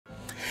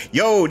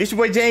Yo, this your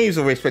boy James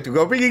over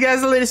XpectoGO, bring you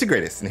guys the latest and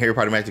greatest in Harry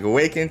Potter Magic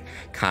Awakened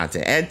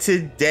content. And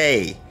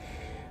today,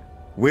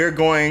 we're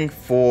going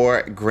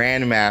for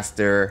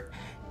Grandmaster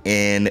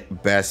in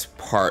Best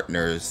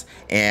Partners.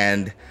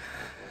 And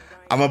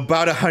I'm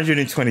about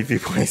 123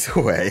 points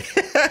away.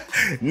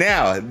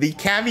 Now, the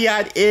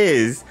caveat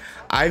is,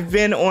 I've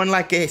been on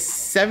like a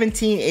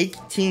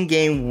 17-18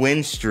 game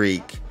win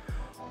streak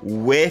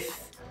with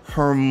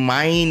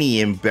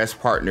Hermione in Best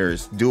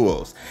Partners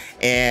duels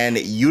and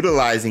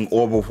utilizing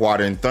Orb of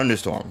Water and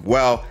Thunderstorm.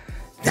 Well,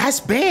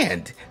 that's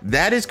banned.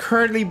 That is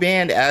currently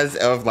banned as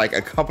of like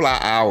a couple of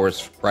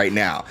hours right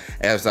now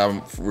as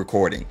I'm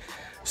recording.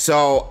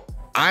 So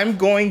I'm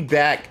going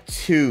back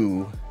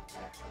to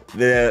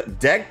the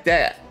deck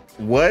that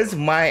was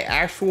my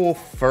actual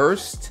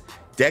first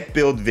deck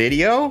build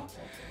video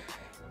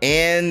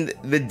and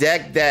the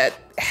deck that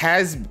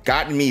has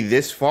gotten me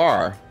this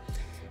far,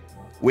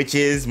 which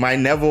is my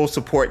Neville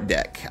Support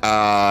Deck.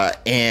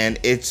 And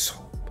it's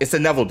a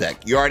Neville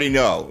deck. You already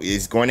know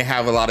it's going to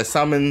have a lot of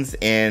summons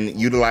and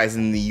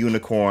utilizing the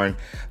unicorn,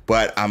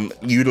 but I'm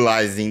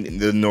utilizing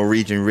the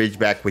Norwegian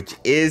Ridgeback, which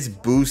is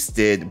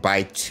boosted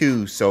by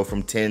 2, so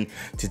from 10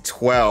 to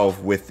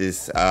 12 with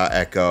this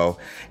Echo.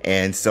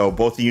 And so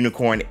both the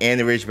unicorn and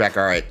the Ridgeback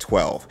are at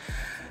 12,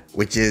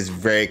 which is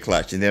very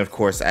clutch. And then of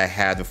course I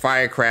had the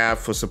Firecraft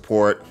for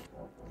support,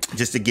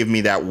 just to give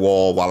me that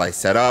wall while I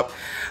set up,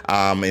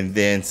 and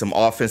then some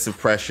offensive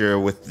pressure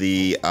with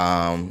the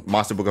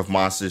Monster Book of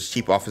Monsters,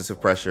 cheap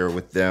offensive pressure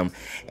with them,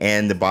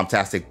 and the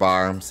Bombastic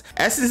Bombs.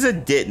 Essence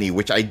of Dittany,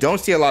 which I don't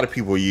see a lot of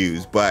people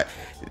use, but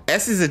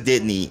Essence of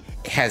Dittany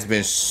has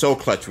been so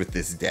clutch with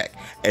this deck,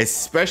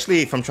 especially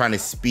if I'm trying to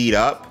speed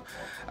up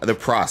the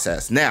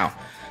process. Now,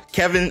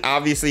 Kevin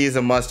obviously is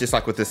a must, just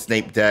like with the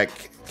Snape deck.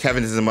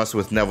 Kevin is a must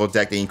with Neville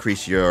deck to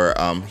increase your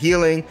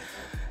healing.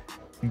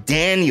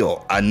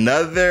 Daniel,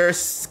 another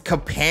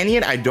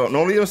companion I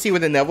don't see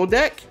with the Neville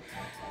deck.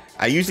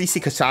 I usually see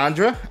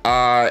Cassandra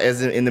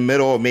as in the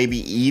middle, maybe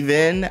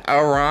even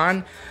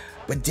Ron,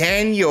 but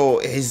Daniel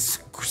is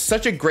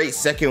such a great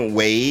second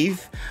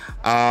wave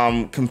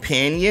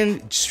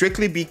companion,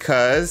 strictly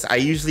because I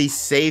usually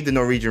save the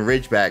Norwegian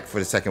Ridgeback for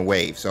the second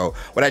wave. So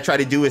what I try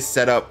to do is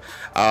set up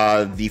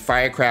the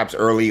Firecrabs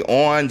early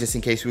on, just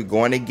in case we're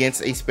going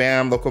against a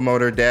spam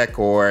locomotor deck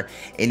or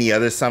any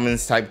other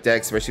summons type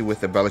deck, especially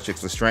with the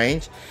Bellatrix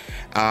Lestrange.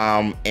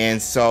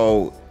 And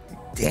so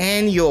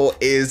Daniel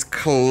is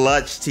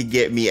clutch to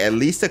get me at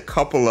least a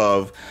couple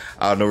of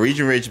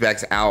Norwegian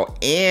Ridgebacks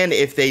out. And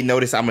if they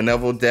notice I'm a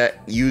Neville deck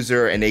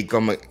user and they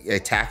come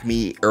attack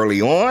me early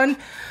on,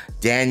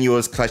 Daniel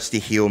is clutch to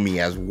heal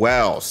me as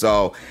well.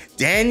 So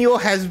Daniel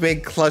has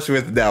been clutch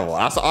with Neville.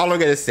 That's all I'm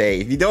gonna say.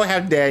 If you don't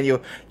have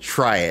Daniel,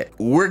 try it.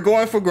 We're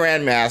going for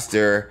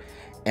Grandmaster,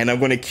 and I'm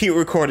gonna keep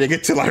recording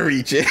until I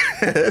reach it.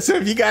 So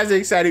if you guys are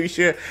excited, be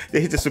sure to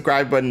hit the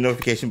subscribe button,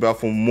 notification bell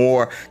for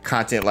more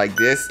content like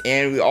this.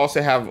 And we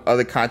also have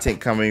other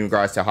content coming in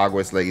regards to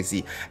Hogwarts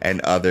Legacy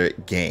and other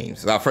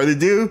games. Without further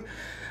ado,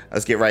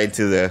 let's get right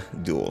into the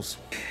duels.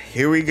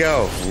 Here we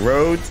go.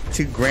 Road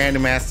to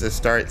Grandmaster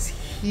starts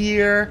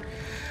here.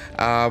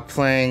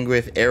 Playing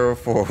with Arrow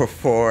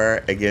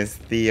 404 against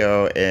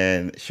Theo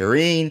and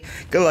Shireen.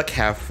 Good luck,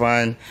 have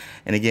fun.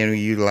 And again, we're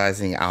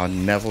utilizing our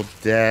Neville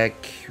deck.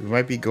 We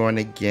might be going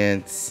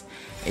against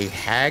a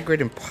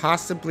Hagrid and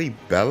possibly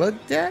Bella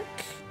deck,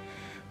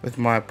 with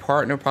my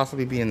partner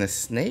possibly being the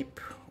Snape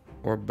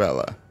or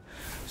Bella.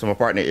 So my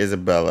partner is a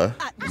Bella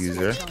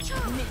user.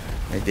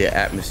 I did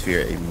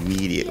Atmosphere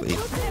immediately.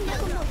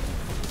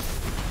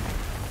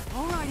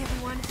 Alright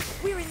everyone,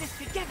 we're in this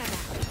together now.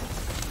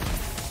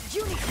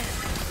 Unicorn!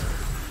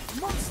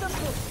 Monster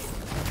Book!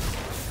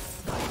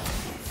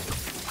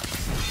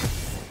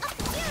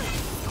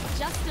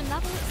 Just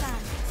another exam.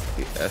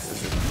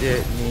 Essence of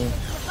Dittany.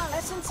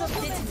 Essence of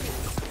Dittany.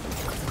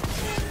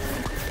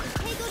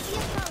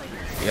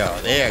 Yo,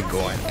 they're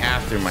going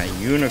after my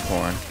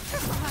unicorn.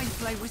 I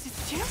play with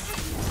its chest.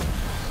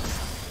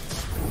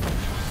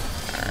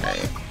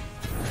 Alright.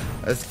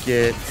 Let's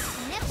get...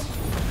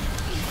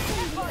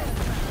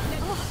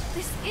 Oh,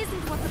 this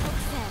isn't what the book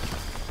said.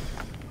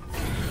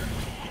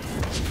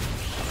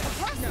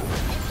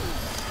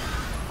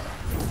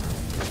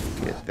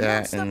 Get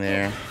that in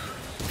there.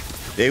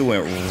 They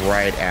went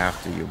right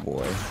after you,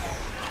 boy.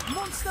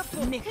 Monster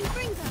Book. Can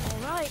bring that,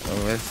 alright. So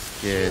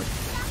let's get...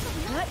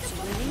 Let's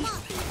release.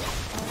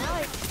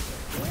 Alright.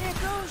 Where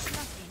goes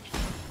nothing?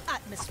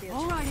 Atmosphere.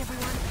 Alright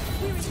everyone,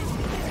 we're in this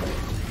together.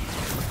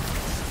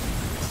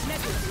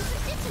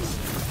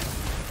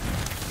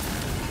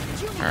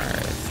 Alright,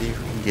 let's see if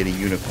we can get a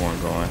unicorn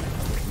going.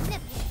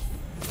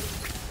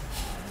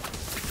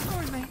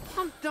 Sorry mate,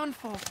 I'm done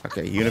for.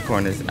 Okay,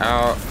 unicorn is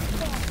out.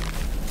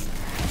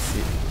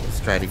 Let's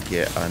try to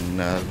get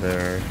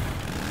another,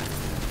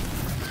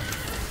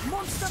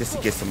 just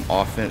to get some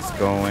offense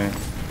going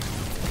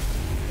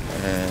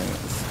and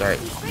start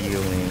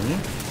healing.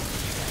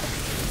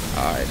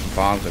 Alright,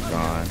 bombs are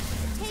gone.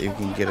 See if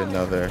we can get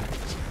another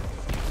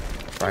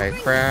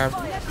Firecraft.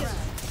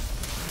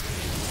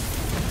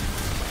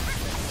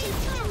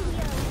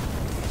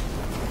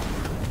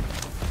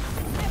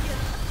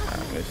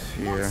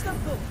 Atmosphere.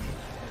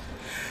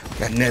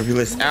 Got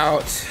Nebulous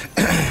out.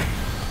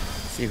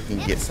 See if we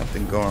can get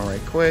something going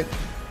right quick.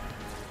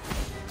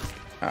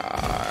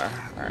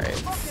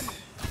 Alright.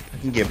 I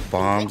can get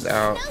bombs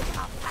out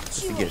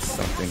just to get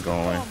something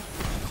going.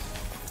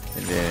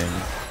 And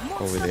then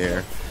over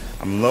there.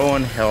 I'm low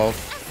on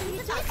health.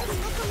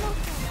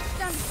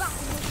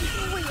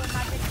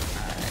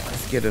 Alright,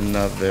 let's get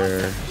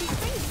another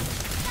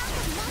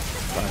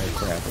fire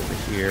crab over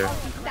here.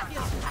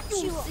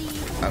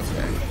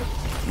 Okay.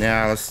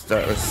 Now let's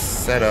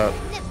set up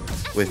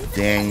with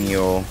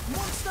Daniel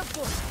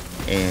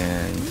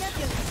and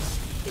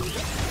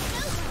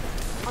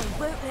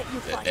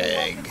the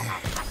egg.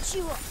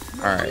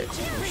 Alright,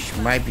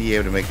 we might be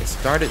able to make it.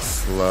 Started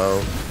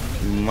slow.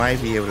 We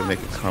might be able to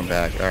make a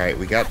comeback. Alright,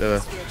 we got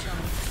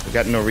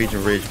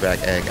Norwegian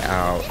Ridgeback egg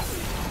out.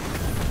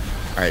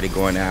 Alright, they're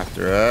going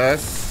after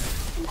us.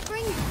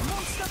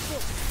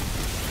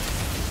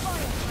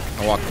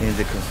 I walk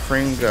into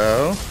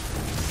Confringo.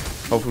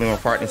 Hopefully my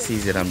partner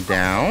sees that I'm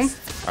down.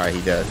 Alright,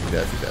 he does.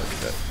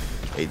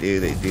 They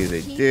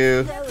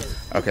do.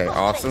 Okay,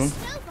 awesome.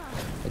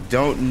 I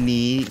don't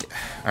need...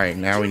 Alright,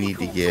 now we need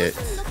to get...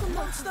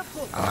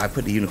 I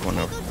put the unicorn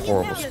in a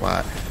horrible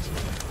spot.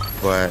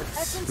 But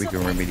we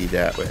can remedy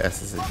that with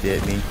Essence of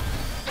Disney.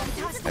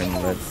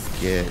 And let's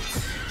get...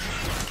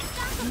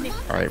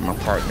 Alright, my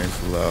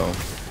partner's low.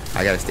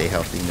 I gotta stay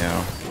healthy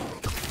now.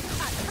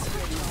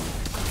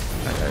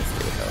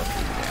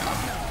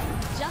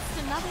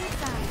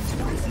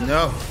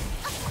 No.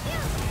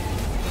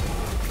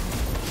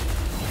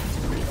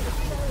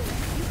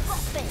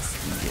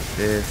 Get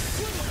this.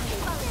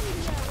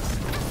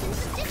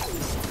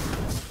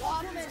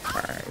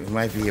 Alright, we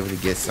might be able to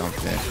get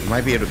something. We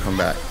might be able to come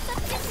back.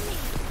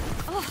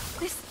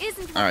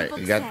 Alright,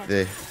 we got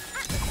the...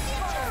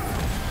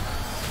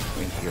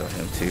 We can heal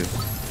him too.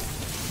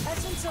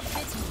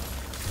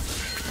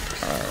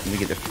 Alright, let me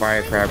get the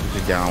fire crab, which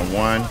is down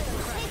one.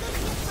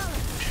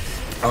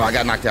 Oh, I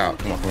got knocked out.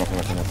 Come on.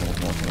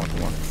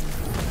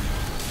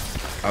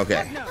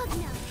 Okay.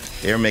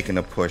 They're making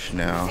a push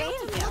now.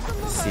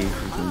 Let's see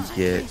if we can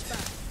get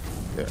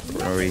the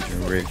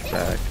Norwegian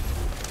Ridgeback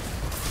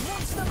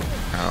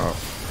out.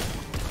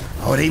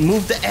 Oh, they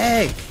moved the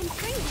egg!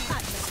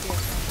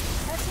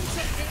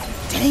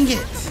 Dang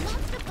it!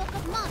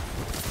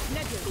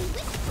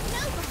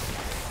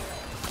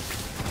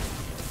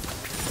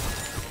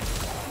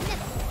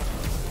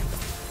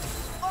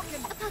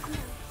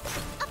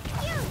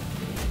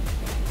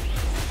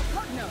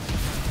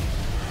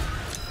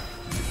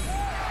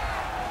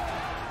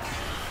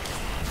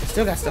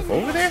 Still got stuff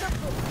over there?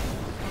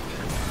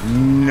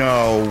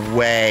 No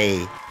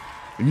way.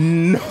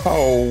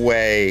 No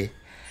way.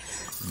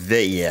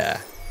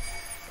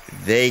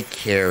 They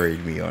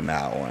carried me on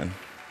that one.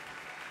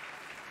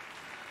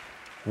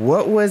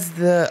 What was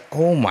the...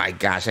 Oh my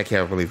gosh, I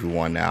can't believe we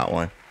won that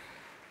one.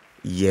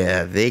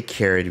 Yeah, they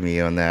carried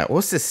me on that.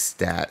 What's the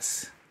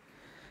stats?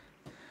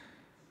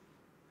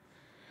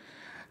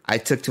 I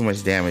took too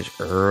much damage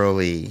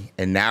early,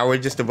 and now we're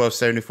just above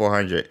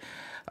 7,400.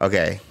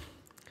 Okay.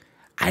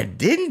 I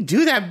didn't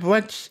do that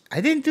much. I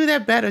didn't do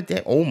that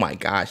bad. Oh my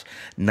gosh.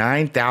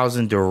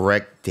 9,000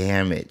 direct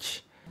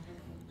damage.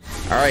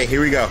 All right,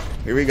 here we go.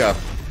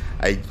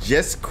 I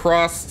just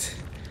crossed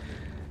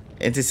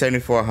into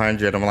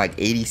 7,400. I'm like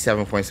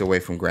 87 points away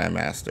from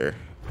Grandmaster.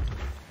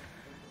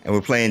 And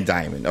we're playing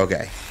Diamond.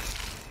 Okay.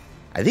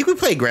 I think we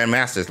played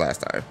Grandmasters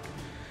last time.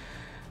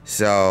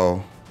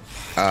 So,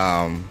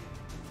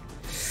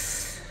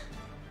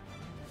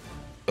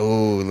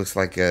 oh, it looks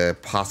like a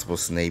possible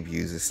Snape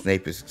user.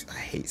 Snape is... I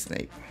hate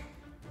Snape.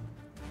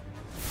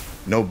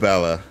 No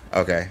Bella.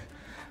 Okay.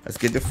 Let's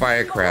get the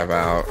fire crab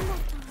out.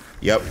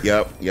 Yep.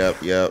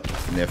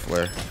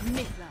 Niffler.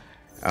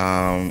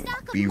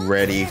 Be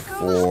ready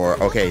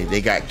for... Okay, they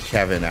got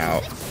Kevin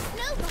out.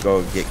 Let's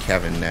go get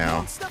Kevin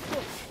now.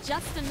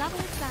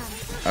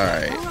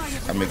 Alright.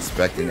 I'm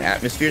expecting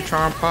Atmosphere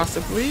Charm,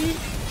 possibly.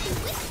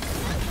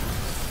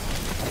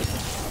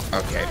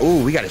 Okay.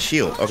 Ooh, we got a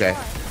shield. Okay.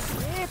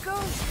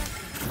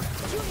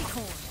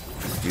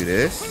 Do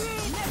this.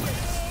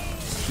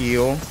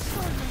 Heal.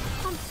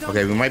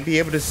 Okay, we might be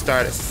able to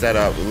start a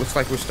setup. It looks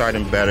like we're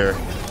starting better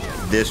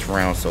this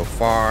round so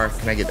far.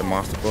 Can I get the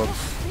monster books?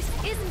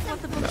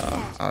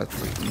 No, I'll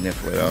take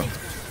Niffler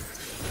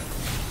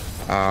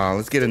though.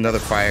 Let's get another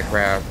fire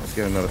crab.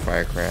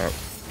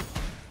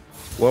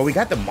 Well, we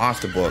got the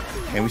monster book,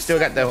 and we still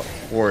got the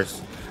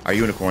horse, our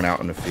unicorn,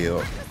 out in the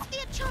field.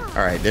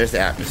 All right, there's the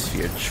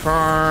atmosphere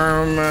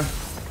charm.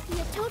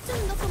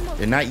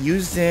 They're not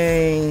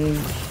using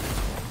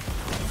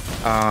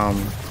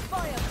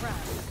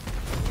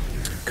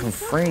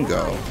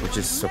Confringo, which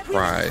is a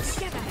surprise.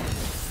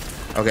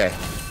 Okay.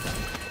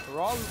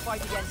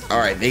 All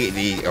right,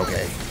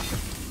 okay.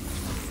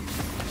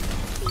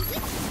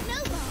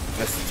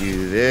 Let's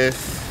do this.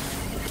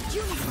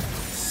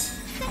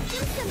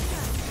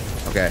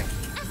 Okay,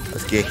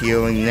 let's get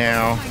healing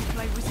now.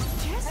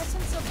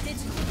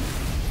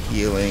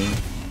 Healing.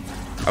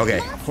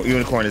 Okay,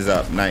 unicorn is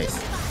up. Nice.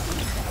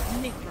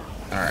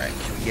 All right.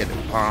 get the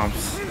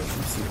bombs.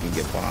 Let's see if we can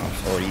get bombs.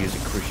 Oh, they use a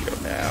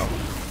Crucio now.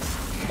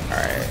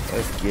 Alright,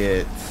 let's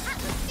get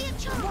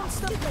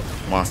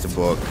Monster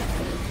Book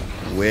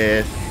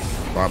with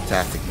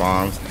Bombastic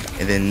Bombs.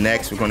 And then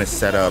next we're going to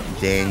set up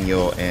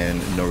Daniel and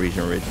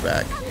Norwegian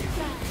Ridgeback.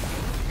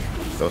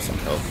 Throw some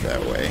health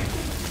that way.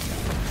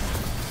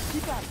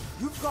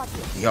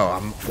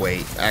 Yo,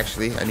 wait,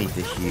 actually, I need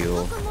to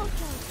heal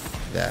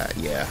that.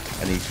 Yeah,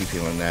 I need to keep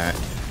healing that.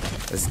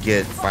 Let's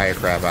get Fire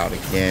Crab out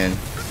again.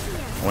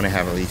 I want to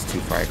have at least 2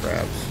 Fire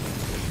Crabs.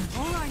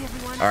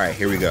 Alright,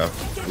 here we go.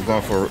 We're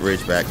going for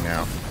Ridgeback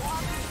now.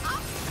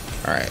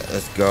 Alright,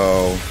 let's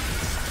go.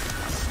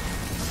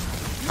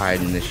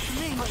 Hide in the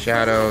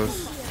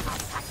shadows.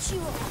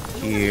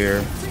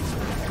 Here.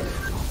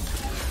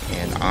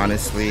 And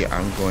honestly,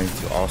 I'm going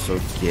to also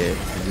get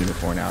the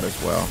unicorn out as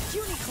well.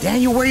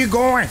 Daniel, where you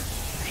going?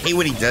 I hate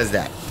when he does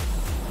that.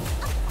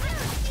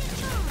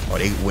 Oh,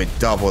 they went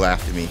double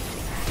after me.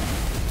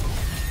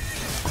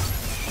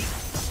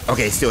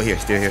 Okay, still here.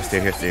 Let's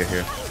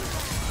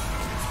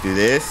do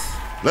this.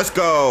 Let's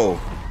go.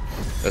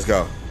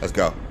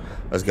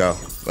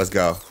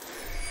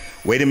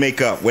 Way to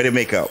make up.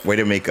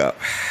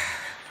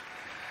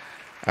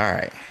 All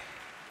right.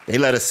 They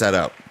let us set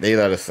up.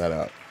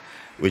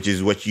 Which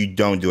is what you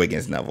don't do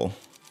against Neville.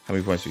 How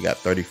many points we got?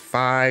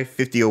 35,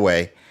 50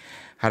 away.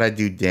 How'd I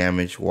do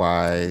damage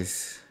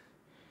wise?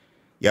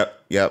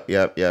 Yep.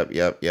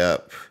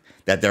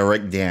 That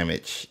direct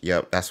damage.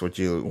 Yep, that's what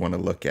you want to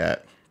look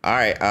at. All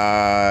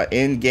right,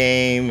 in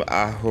game,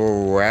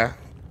 Ahura.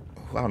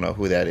 I don't know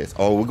who that is.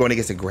 Oh, we're going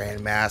against a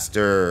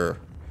Grandmaster.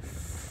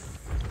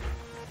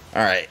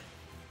 All right.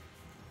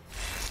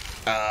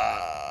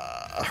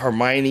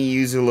 Hermione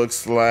user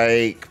looks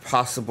like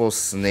possible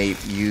Snape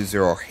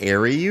user or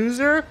Harry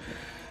user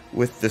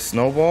with the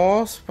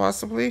snowballs,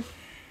 possibly.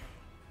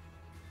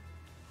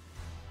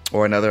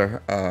 Or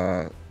another.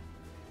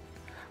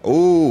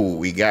 Oh,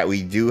 we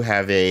do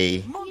have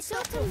a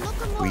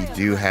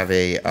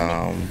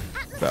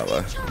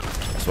Bella.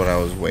 That's what I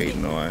was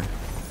waiting on.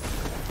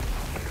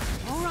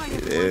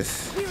 It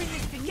is.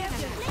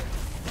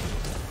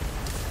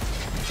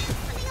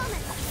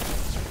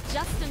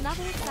 Just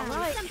another exam.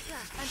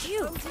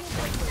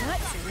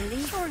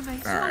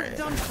 Alright.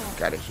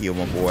 Gotta heal,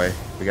 my boy.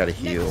 We gotta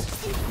heal.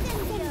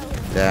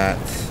 That.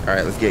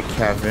 Alright, let's get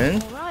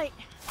Kevin.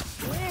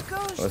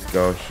 Let's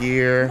go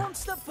here.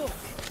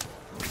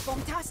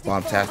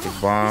 Bombastic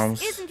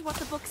bombs.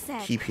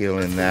 Keep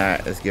healing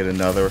that. Let's get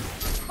another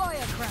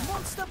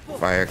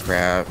Fire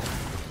Crab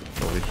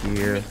over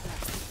here.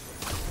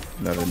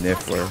 Another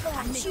Niffler.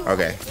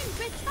 Okay.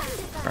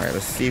 Alright,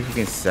 let's see if we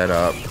can set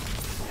up.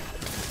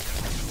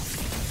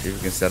 See if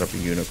we can set up a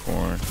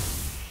unicorn.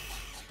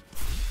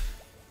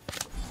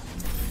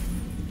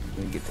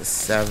 We get to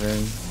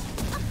 7.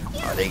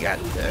 Oh, they got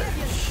the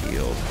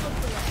shield.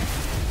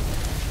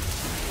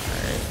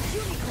 Alright.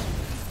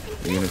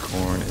 The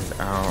unicorn is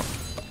out.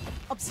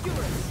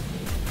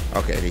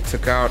 Okay, they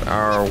took out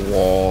our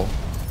wall,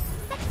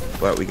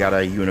 but we got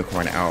our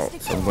unicorn out.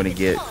 So I'm going to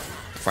get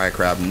Fire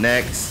Crab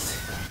next.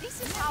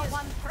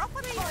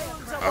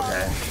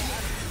 Okay.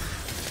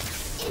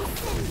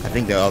 I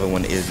think the other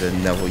one is a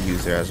Neville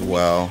user as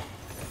well.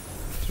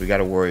 So we got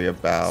to worry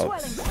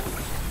about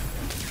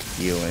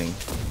healing.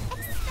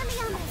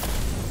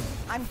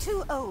 I'm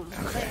too old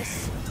for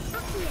this.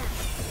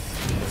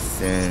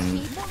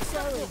 Send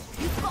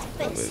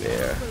over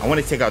there. I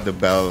want to take out the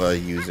Bella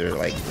user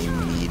like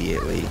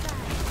immediately,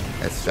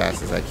 as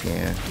fast as I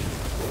can.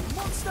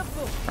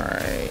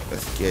 Alright,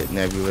 let's get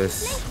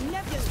Nebulous.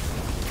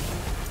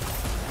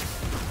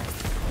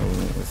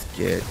 Let's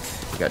get,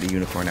 got the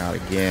unicorn out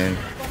again.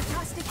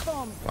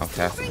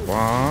 Bombastic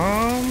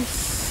bombs.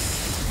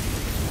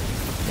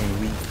 And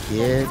we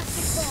get.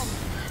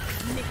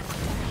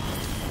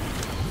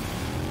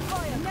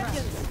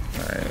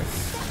 Alright.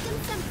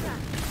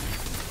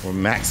 We're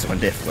max on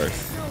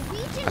Nifflers.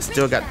 I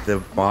still got the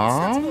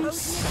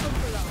bombs.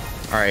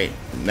 Alright,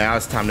 now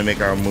it's time to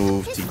make our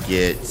move to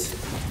get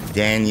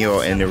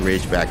Daniel and the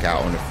Ridgeback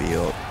out on the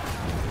field.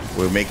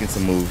 We're making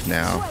some moves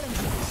now.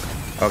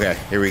 Okay,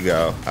 here we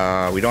go.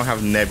 We don't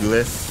have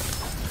Nebulous,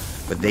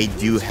 but they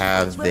do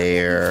have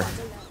their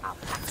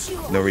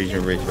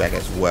Norwegian Ridgeback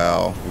as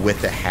well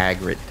with the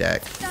Hagrid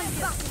deck.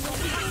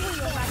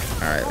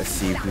 Alright, let's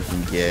see if we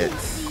can get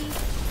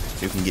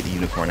the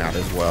unicorn out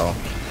as well.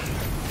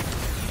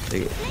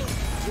 They're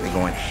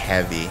going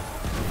heavy.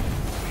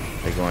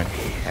 They're going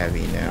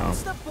heavy now.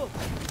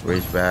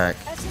 Ridgeback.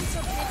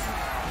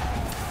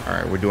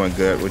 Alright, we're doing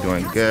good. We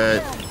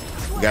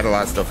got a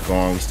lot of stuff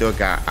going. We still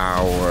got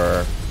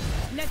our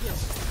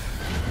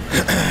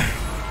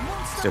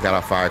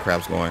Fire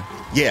Crabs going.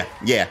 Yeah.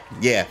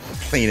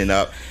 Cleaning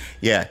up.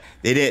 Yeah,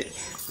 they did.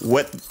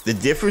 What the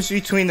difference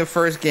between the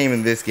first game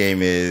and this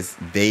game is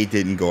they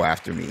didn't go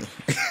after me.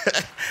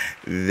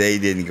 They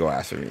didn't go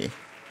after me.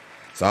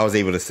 So I was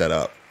able to set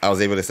up. That's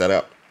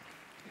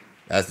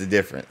the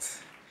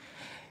difference.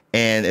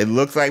 And it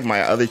looks like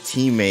my other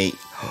teammate.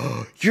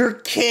 You're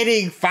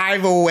kidding.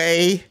 5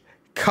 away.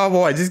 Come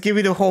on. Just give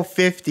me the whole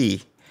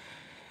 50.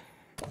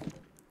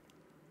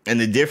 And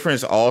the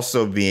difference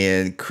also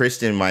being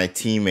Christian, my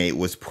teammate,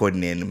 was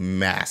putting in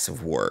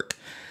massive work.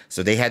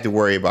 So they had to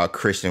worry about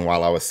Christian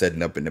while I was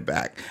setting up in the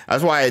back.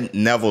 That's why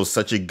Neville's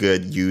such a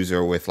good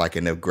user with like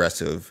an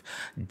aggressive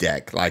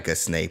deck, like a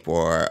Snape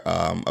or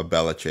a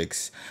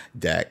Bellatrix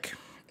deck.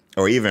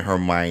 Or even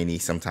Hermione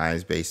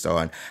sometimes based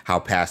on how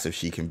passive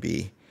she can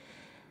be.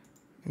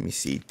 Let me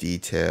see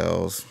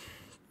details.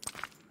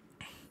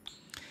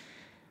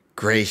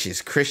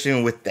 Gracious,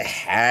 Christian with the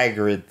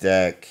Hagrid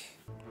deck.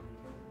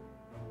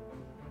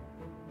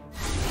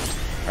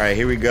 All right,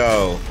 here we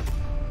go.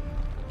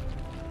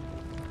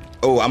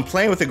 Oh, I'm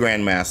playing with the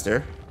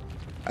Grandmaster.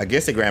 I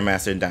guess the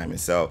Grandmaster in Diamond.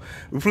 So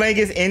we're playing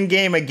against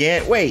Endgame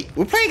again. Wait,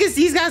 we're playing against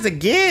these guys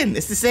again.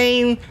 It's the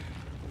same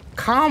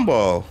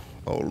combo.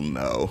 Oh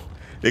no,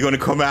 they're gonna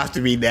come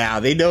after me now.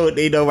 They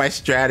know my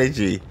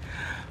strategy.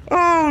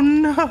 Oh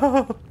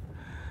no.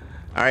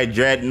 All right,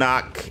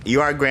 Dreadnought, you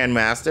are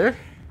Grandmaster.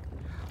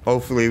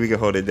 Hopefully we can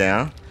hold it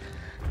down.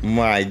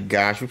 My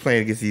gosh, we're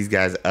playing against these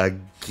guys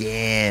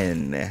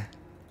again.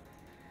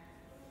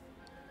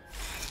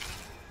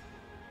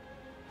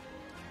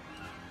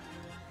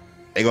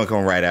 They're gonna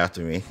come right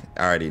after me.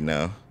 I already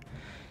know.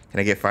 Can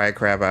I get Fire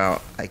Crab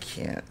out? I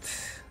can't.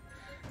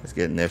 Let's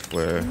get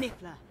Niffler.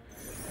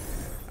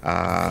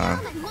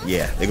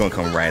 Yeah, they're gonna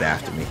come right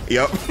after me.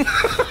 Yep.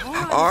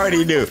 I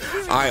already knew.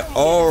 I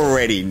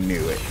already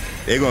knew it.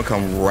 They're gonna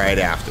come right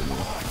after me.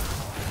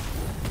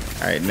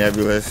 Alright,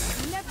 Nebulous.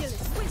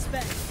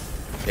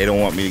 They don't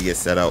want me to get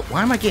set up.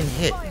 Why am I getting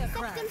hit?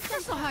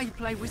 That's not how you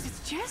play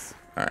Wizard's chess.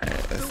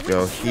 Alright, let's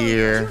go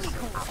here.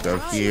 Let's go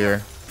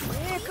here.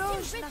 There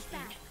goes nothing.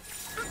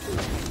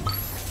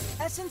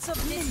 Essence of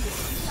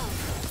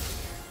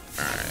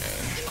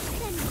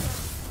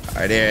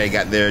Alright, there, I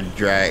got their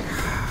drag.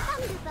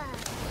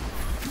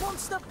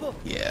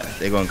 Yeah,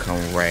 they're gonna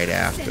come right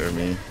after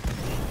me.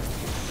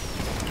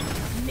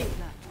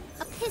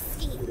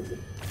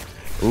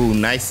 Ooh,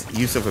 nice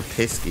use of a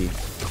Pisky.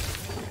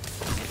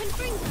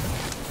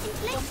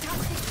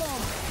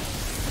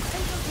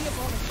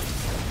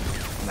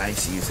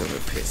 Nice use of a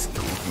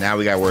Pisky. Now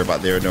we gotta worry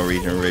about their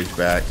Norwegian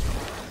Ridgeback.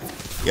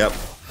 Yep,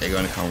 they're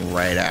gonna come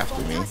right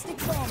after me.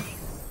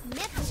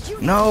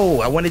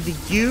 No, I wanted to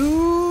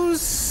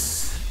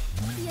use...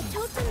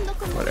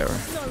 Whatever.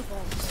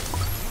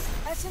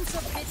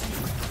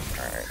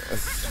 Alright,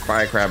 let's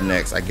Fire Crab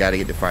next. I gotta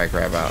get the Fire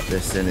Crab out. They're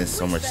sending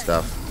so much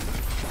stuff.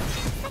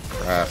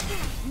 Crap.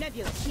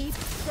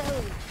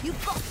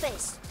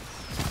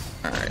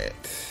 Alright.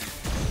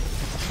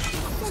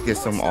 Let's get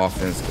some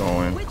offense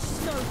going.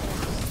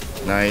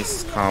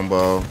 Nice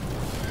combo.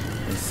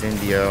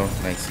 Incendio.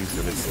 Nice use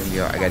of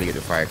Incendio. I gotta get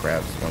the Fire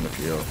Crabs on the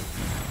field.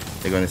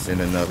 They're gonna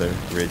send another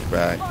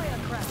Ridgeback.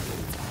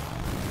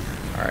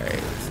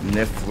 Alright.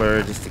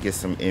 Niffler just to get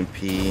some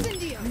MP.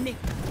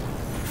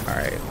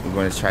 Alright. We're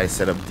gonna try to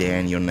set up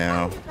Daniel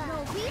now.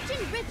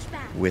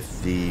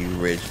 With the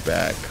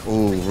Ridgeback.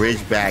 Ooh,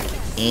 Ridgeback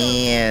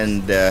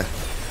and the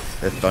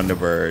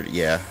Thunderbird.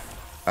 Yeah.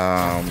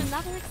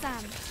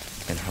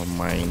 And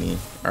Hermione.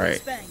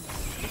 Alright.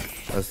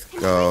 Let's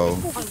go.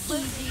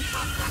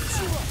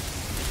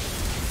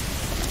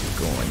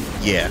 Going.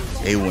 Yeah,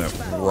 they went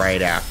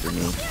right after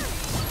me.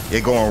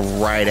 They're going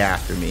right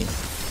after me.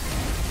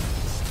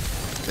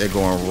 They're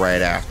going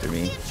right after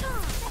me.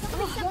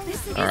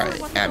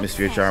 Alright,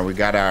 Atmosphere Charm. We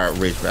got our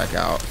Ridgeback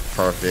out.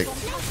 Perfect.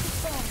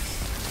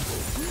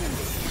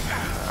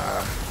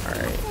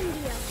 Alright.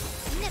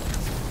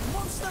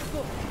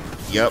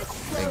 Yep,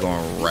 they're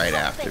going right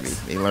after me.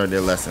 They learned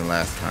their lesson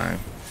last time.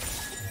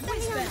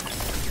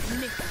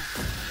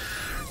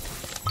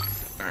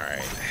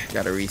 Alright,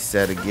 gotta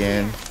reset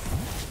again.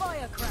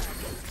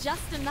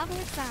 Just another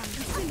exam.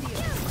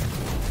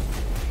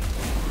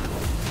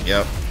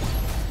 Yep.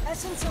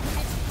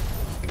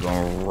 They're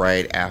going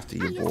right after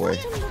you, boy.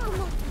 Okay.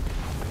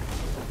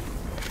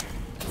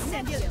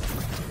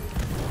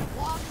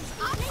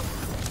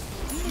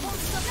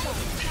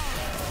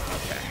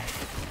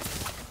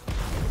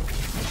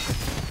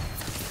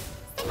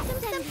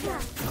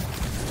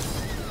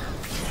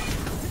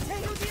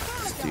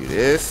 Let's do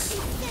this.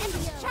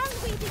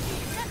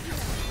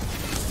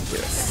 Give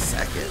it a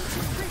second.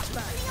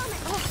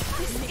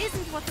 This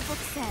isn't what the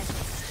book said.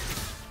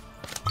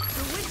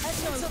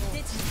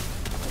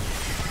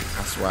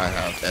 That's why I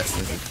have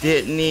Essence of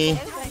Ditney.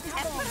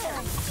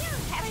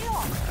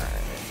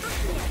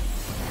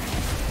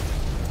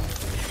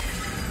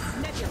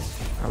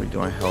 How we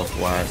doing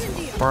health-wise with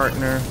my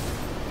partner?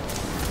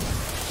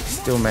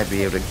 Still might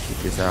be able to keep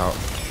this out.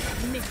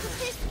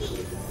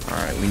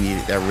 Alright, we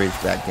needed that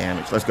Ridgeback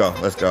damage. Let's go,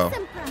 let's go.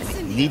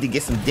 We need to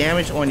get some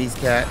damage on these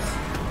cats.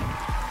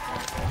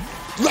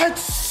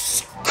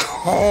 Let's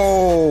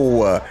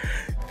go!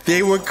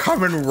 They were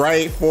coming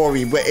right for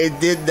me, but it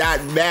did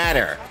not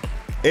matter.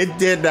 It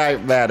did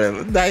not matter.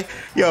 Like,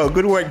 yo,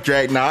 good work,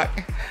 Dreadnought.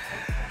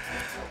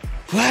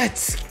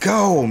 Let's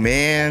go,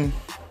 man.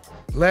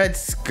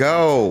 Let's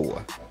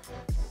go.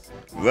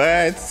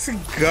 Let's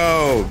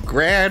go.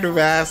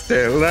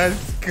 Grandmaster,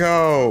 let's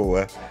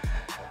go.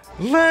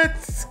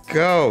 Let's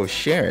go.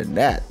 Sharing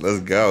that.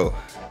 Let's go.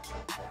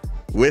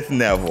 with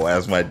Neville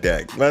as my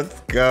deck. Let's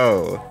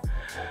go.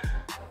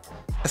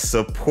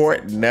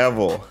 Support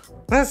Neville.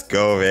 Let's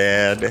go,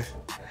 man.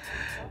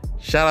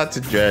 Shout out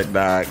to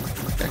Dreadnought.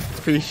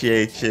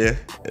 Appreciate you.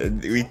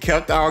 We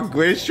kept our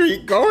win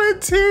streak going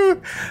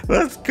too.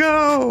 Let's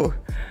go.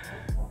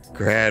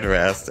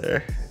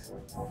 Grandmaster.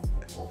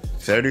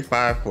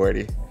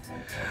 7540.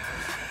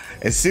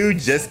 And Sue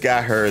just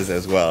got hers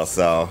as well.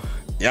 So,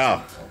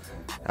 yo,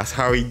 that's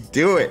how we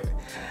do it.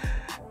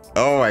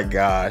 Oh my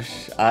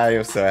gosh. I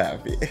am so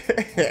happy.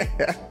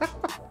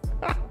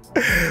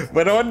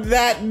 But on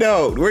that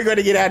note, we're going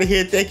to get out of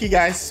here. Thank you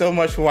guys so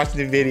much for watching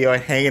the video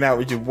and hanging out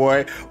with your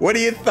boy. What are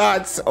your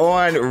thoughts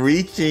on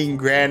reaching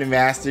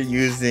Grandmaster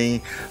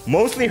using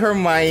mostly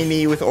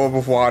Hermione with Orb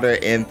of Water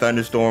and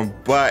Thunderstorm,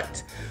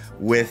 but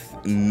with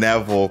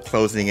Neville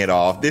closing it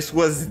off? This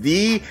was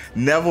the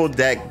Neville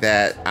deck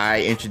that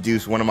I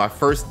introduced, one of my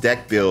first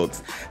deck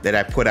builds that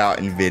I put out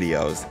in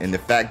videos. And the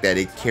fact that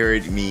it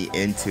carried me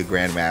into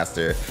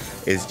Grandmaster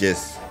is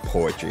just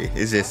poetry.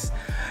 It's just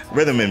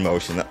rhythm in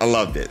motion. I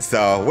loved it.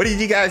 So what did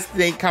you guys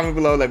think? Comment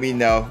below, let me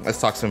know. Let's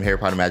talk some Harry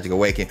Potter Magic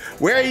Awakening.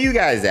 Where are you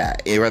guys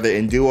at? Whether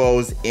in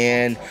duos,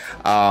 in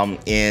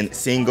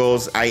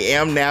singles. I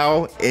am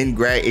now in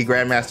a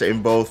Grandmaster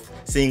in both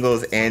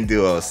singles and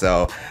duos.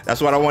 So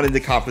that's what I wanted to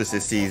accomplish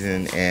this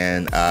season,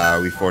 and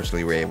we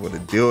fortunately were able to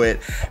do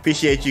it.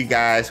 Appreciate you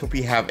guys. Hope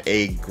you have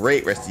a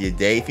great rest of your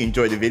day. If you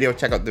enjoyed the video,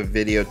 check out the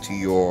video to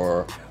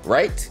your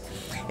right,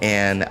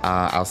 and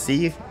I'll see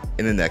you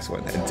in the next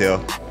one.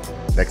 Until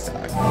next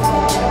time.